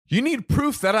You need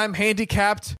proof that I'm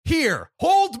handicapped? Here,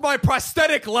 hold my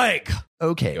prosthetic leg.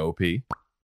 Okay, OP.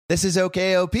 This is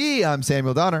OKOP. I'm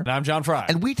Samuel Donner. And I'm John Fry.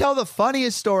 And we tell the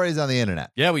funniest stories on the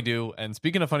internet. Yeah, we do. And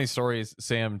speaking of funny stories,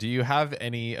 Sam, do you have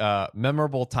any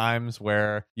memorable times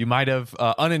where you might have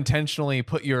unintentionally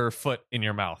put your foot in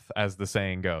your mouth, as the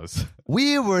saying goes?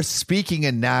 We were speaking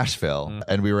in Nashville,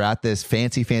 and we were at this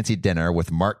fancy dinner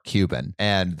with Mark Cuban.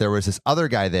 And there was this other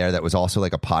guy there that was also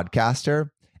like a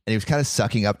podcaster, and he was kind of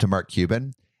sucking up to Mark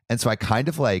Cuban. And so I kind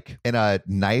of like, in a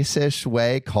nice-ish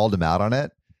way, called him out on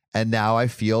it. And now I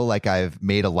feel like I've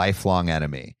made a lifelong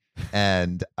enemy,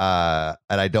 and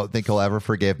I don't think he'll ever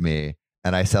forgive me.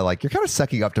 And I said, like, you're kind of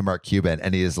sucking up to Mark Cuban,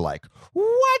 and he is like,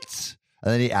 what?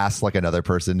 And then he asked like another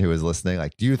person who was listening,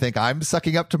 like, do you think I'm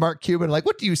sucking up to Mark Cuban? Like,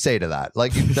 what do you say to that?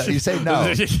 Like, you say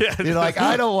no. Yeah. You're like,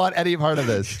 I don't want any part of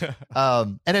this.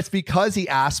 And it's because he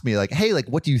asked me, like, hey, like,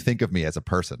 what do you think of me as a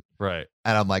person? Right.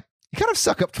 And I'm like, you kind of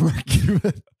suck up to Mark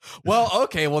Cuban. Well,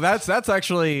 okay. Well, that's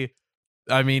actually.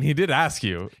 I mean, he did ask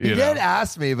you. He did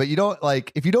ask me, but you don't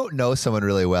like, if you don't know someone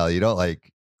really well, you don't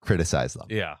like criticize them.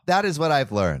 Yeah. That is what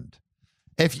I've learned.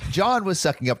 If John was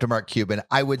sucking up to Mark Cuban,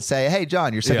 I would say, hey,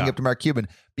 John, you're sucking up to Mark Cuban,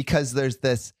 because there's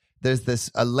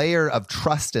a layer of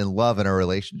trust and love in a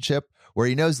relationship where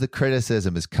he knows the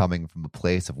criticism is coming from a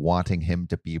place of wanting him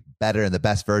to be better and the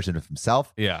best version of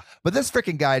himself. Yeah. But this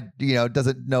freaking guy,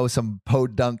 doesn't know some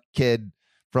podunk kid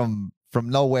from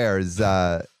nowhere is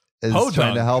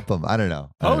trying to help him. I don't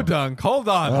know. Podunk. Hold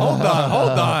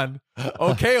on.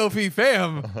 Okay, OP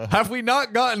fam. Have we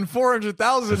not gotten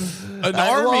 400,000, an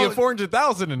army of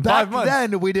 400,000 in 5 months?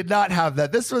 Then we did not have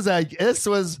that. This was that is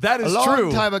a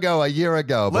long time ago, a year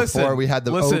ago, before we had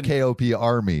the OKOP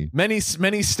army. Many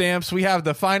stamps. We have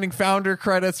the Finding Founder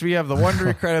credits. We have the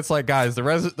Wondery credits. Like, guys, the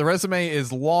resume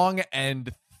is long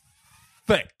and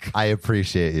thick. I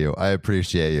appreciate you.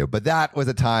 But that was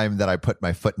a time that I put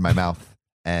my foot in my mouth.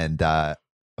 And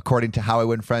according to how to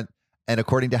win friends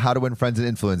and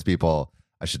influence people,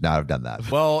 I should not have done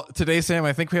that. Well, today, Sam,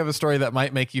 I think we have a story that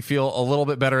might make you feel a little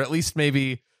bit better, at least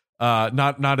maybe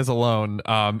not as alone.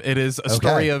 It is a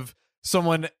story of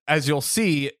someone, as you'll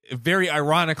see, very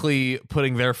ironically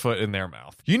putting their foot in their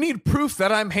mouth. You need proof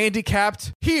that I'm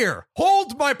handicapped? Here,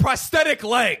 hold my prosthetic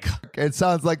leg. It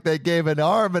sounds like they gave an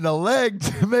arm and a leg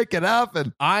to make it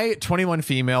happen. 21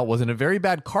 female, was in a very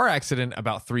bad car accident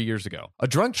about 3 years ago. A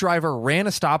drunk driver ran a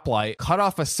stoplight, cut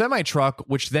off a semi-truck,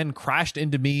 which then crashed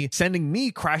into me, sending me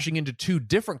crashing into two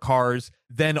different cars,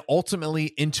 then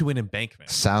ultimately into an embankment.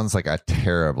 Sounds like a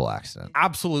terrible accident.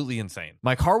 Absolutely insane.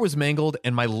 My car was mangled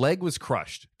and my leg was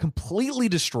crushed, completely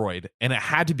destroyed, and it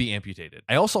had to be amputated.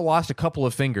 I also lost a couple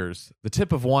of fingers, the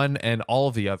tip of one and all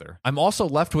of the other. I'm also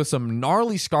left with some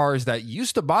gnarly scars that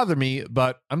used to bother me,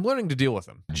 but I'm learning to deal with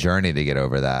them. Journey to get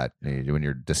over that when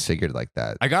you're disfigured like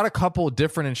that. I got a couple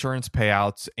different insurance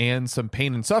payouts and some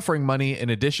pain and suffering money in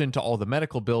addition to all the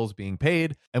medical bills being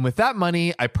paid. And with that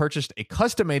money, I purchased a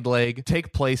custom-made leg,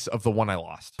 take place of the one I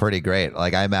lost. Pretty great.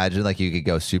 Like, I imagine like you could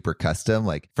go super custom,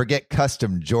 like forget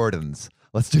custom Jordans.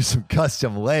 Let's do some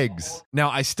custom legs. Now,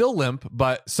 I still limp,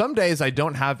 but some days I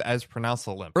don't have as pronounced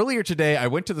a limp. Earlier today, I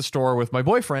went to the store with my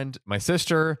boyfriend, my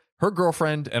sister, her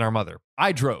girlfriend, and our mother.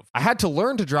 I drove. I had to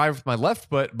learn to drive with my left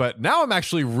foot, but now I'm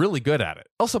actually really good at it.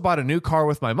 I also bought a new car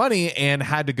with my money and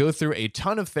had to go through a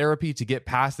ton of therapy to get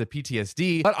past the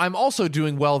PTSD, but I'm also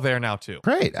doing well there now too.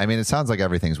 Great. I mean, it sounds like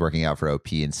everything's working out for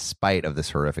OP in spite of this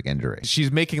horrific injury.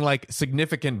 She's making like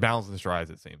significant bounds in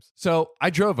strides, it seems. So I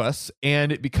drove us,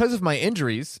 and because of my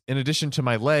injuries, in addition to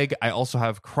my leg, I also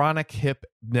have chronic hip,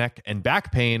 neck, and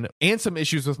back pain, and some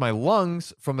issues with my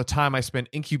lungs from the time I spent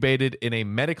incubated in a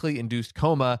medically induced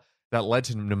coma that led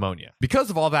to pneumonia. Because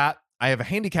of all that, I have a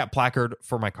handicap placard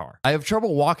for my car. I have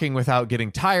trouble walking without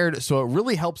getting tired, so it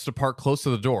really helps to park close to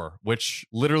the door, which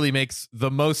literally makes the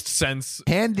most sense.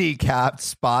 Handicapped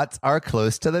spots are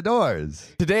close to the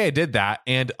doors. Today I did that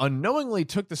and unknowingly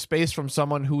took the space from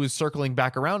someone who was circling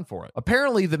back around for it.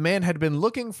 Apparently, the man had been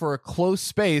looking for a close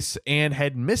space and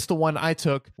had missed the one I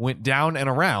took, went down and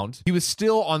around. He was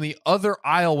still on the other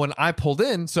aisle when I pulled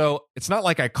in, so it's not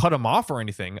like I cut him off or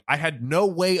anything. I had no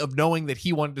way of knowing that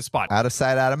he wanted to spot. Out of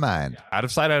sight, out of mind. Out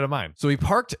of sight, out of mind. So he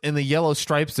parked in the yellow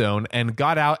stripe zone and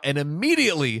got out and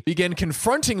immediately began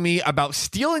confronting me about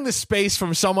stealing the space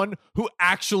from someone who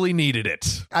actually needed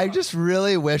it. I just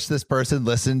really wish this person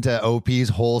listened to OP's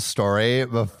whole story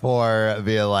before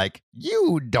being like,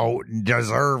 you don't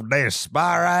deserve this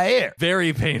spot right here.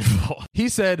 Very painful. He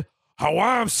said, how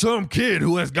I'm some kid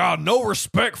who has got no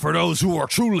respect for those who are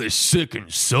truly sick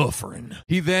and suffering.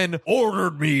 He then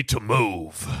ordered me to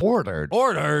move.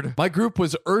 Ordered. My group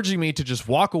was urging me to just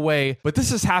walk away, but this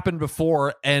has happened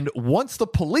before, and once the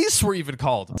police were even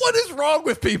called. What is wrong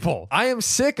with people? I am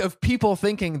sick of people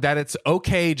thinking that it's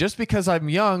okay just because I'm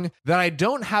young, that I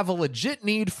don't have a legit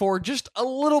need for just a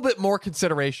little bit more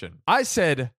consideration. I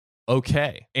said,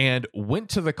 okay, and went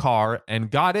to the car and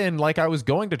got in like I was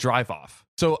going to drive off.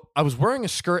 So I was wearing a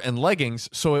skirt and leggings,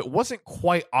 so it wasn't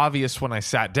quite obvious when I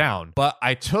sat down, but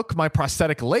I took my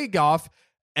prosthetic leg off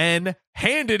and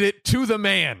handed it to the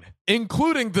man,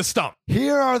 including the stump.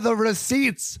 Here are the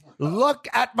receipts. Look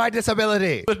at my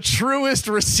disability. The truest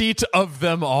receipt of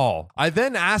them all. I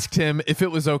then asked him if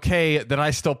it was okay that I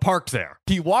still parked there.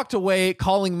 He walked away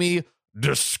calling me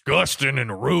disgusting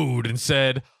and rude and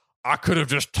said, I could have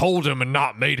just told him and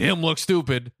not made him look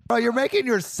stupid. Bro, you're making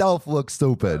yourself look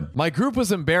stupid. My group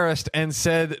was embarrassed and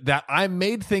said that I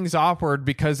made things awkward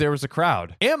because there was a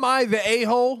crowd. Am I the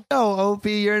a-hole? No, OP,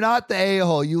 you're not the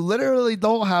a-hole. You literally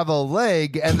don't have a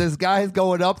leg, and this guy's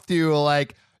going up to you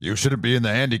like, you shouldn't be in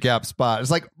the handicap spot. It's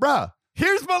like, bruh.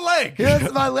 Here's my leg.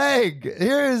 Here's my leg.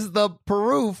 Here's the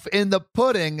proof in the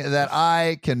pudding that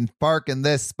I can park in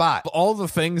this spot. All the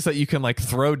things that you can like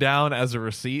throw down as a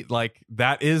receipt, like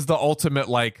that is the ultimate,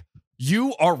 like,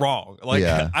 you are wrong. Like,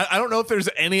 Yeah. I don't know if there's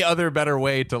any other better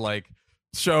way to like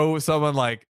show someone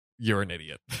like you're an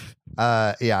idiot.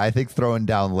 Yeah, I think throwing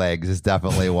down legs is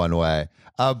definitely one way.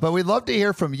 But we'd love to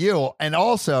hear from you. And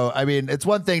also, I mean, it's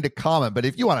one thing to comment, but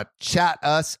if you want to chat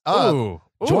us up,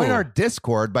 join our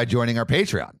Discord by joining our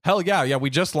Patreon. Hell yeah. Yeah, we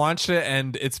just launched it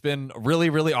and it's been really,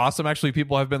 really awesome. Actually,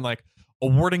 people have been like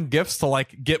awarding gifts to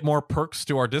like get more perks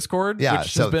to our Discord. Yeah,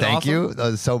 which so has been thank awesome.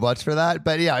 you so much for that.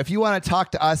 But yeah, if you want to talk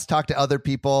to us, talk to other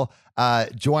people,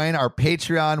 join our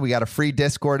Patreon. We got a free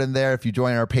Discord in there if you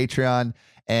join our Patreon.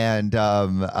 And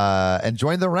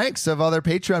join the ranks of other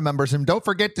Patreon members. And don't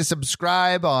forget to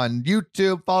subscribe on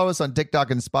YouTube, follow us on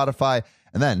TikTok and Spotify.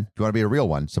 And then, if you want to be a real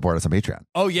one, support us on Patreon.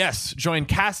 Oh, yes. Join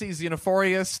Cassie,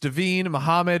 Xenophorius, Devine,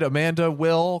 Muhammad, Amanda,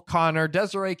 Will, Connor,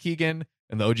 Desiree, Keegan,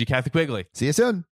 and the OG Kathy Quigley. See you soon.